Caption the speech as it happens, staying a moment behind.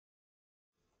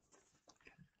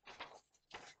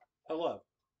Hello.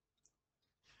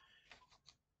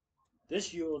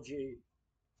 This eulogy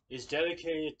is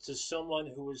dedicated to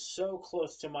someone who was so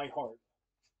close to my heart.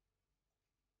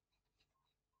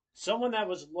 Someone that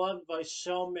was loved by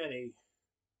so many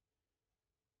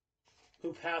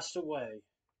who passed away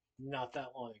not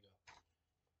that long ago.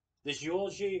 This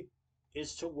eulogy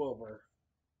is to Wilbur,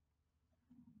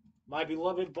 my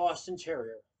beloved Boston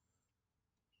Terrier.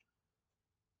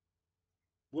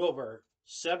 Wilbur,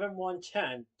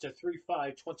 7110 to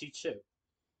 3522.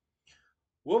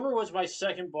 Wilbur was my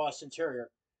second Boston Terrier.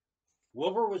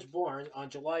 Wilbur was born on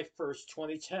July 1st,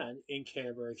 2010 in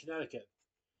Canterbury, Connecticut.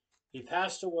 He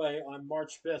passed away on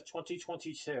March 5th,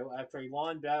 2022 after a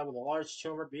long battle with a large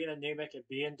tumor, being anemic and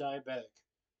being diabetic.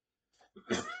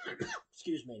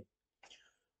 Excuse me.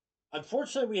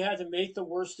 Unfortunately, we had to make the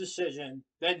worst decision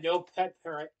that no pet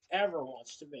parent ever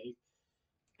wants to make,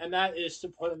 and that is to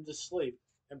put him to sleep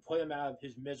and put him out of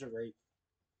his misery.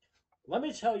 Let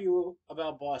me tell you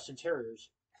about Boston Terriers,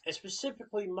 and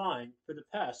specifically mine for the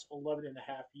past 11 and a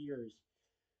half years.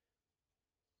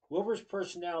 Wilbur's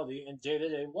personality and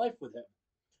day-to-day life with him.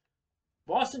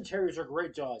 Boston Terriers are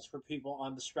great dogs for people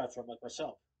on the spectrum like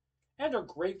myself, and are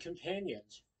great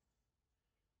companions.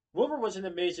 Wilbur was an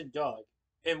amazing dog,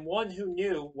 and one who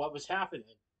knew what was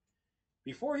happening.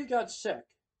 Before he got sick,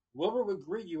 Wilbur would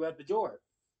greet you at the door.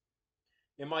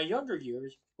 In my younger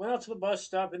years, went out to the bus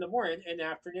stop in the morning and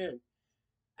afternoon.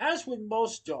 As with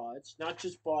most dogs, not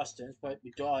just Bostons, but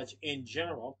dogs in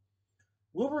general,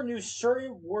 Wilbur knew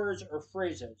certain words or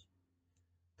phrases.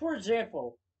 For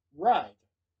example, ride,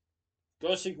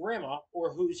 go see grandma,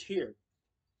 or who's here.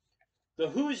 The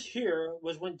who's here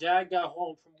was when Dad got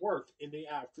home from work in the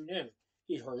afternoon.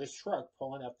 He heard his truck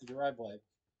pulling up the driveway.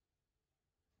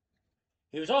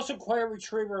 He was also quite a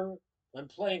retriever when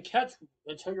playing catch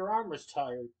until your arm was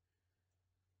tired.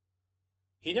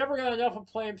 He never got enough of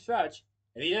playing fetch,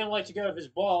 and he didn't like to get off his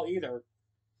ball either.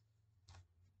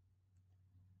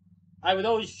 I would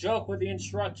always joke with the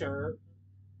instructor,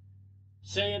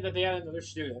 saying that they had another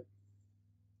student.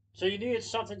 So you needed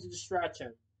something to distract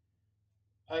him,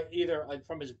 either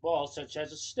from his ball, such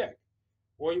as a stick,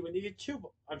 or you would need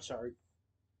two. I'm sorry.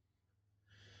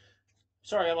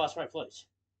 Sorry, I lost my place.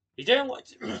 He didn't like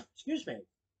to, excuse me.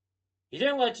 He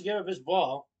didn't like to give up his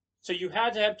ball, so you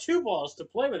had to have two balls to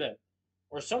play with it,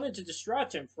 or something to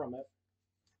distract him from it,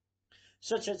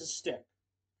 such as a stick.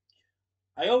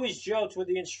 I always joked with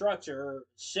the instructor,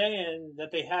 saying that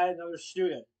they had another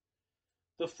student,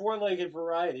 the four-legged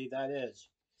variety, that is.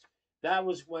 That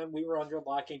was when we were under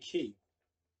lock and key,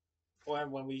 or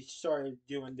when we started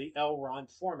doing the L-Ron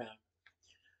format.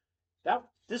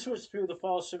 This was through the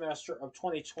fall semester of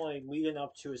 2020, leading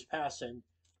up to his passing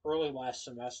early last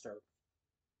semester.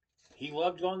 He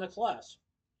loved going to class.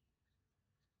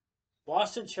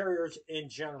 Boston Terriers in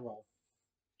general.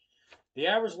 The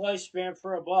average lifespan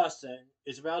for a Boston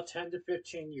is about 10 to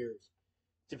 15 years,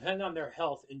 depending on their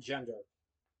health and gender.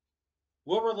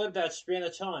 Wilbur lived that span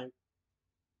of time.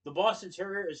 The Boston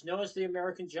Terrier is known as the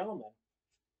American Gentleman,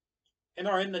 and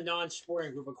are in the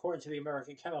non-sporting group according to the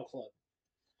American Kennel Club.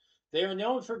 They are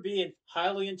known for being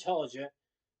highly intelligent,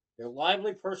 their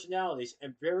lively personalities,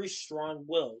 and very strong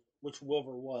will, which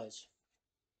Wilbur was.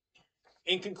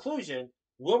 In conclusion,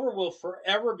 Wilbur will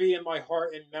forever be in my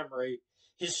heart and memory.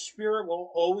 His spirit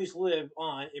will always live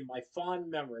on in my fond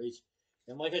memories.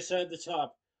 And like I said at the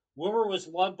top, Wilbur was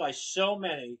loved by so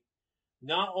many,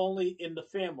 not only in the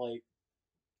family,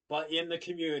 but in the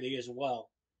community as well.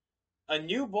 A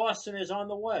new Boston is on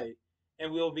the way,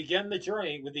 and we will begin the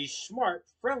journey with these smart,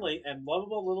 friendly, and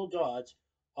lovable little dogs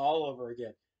all over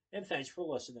again. And thanks for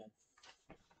listening.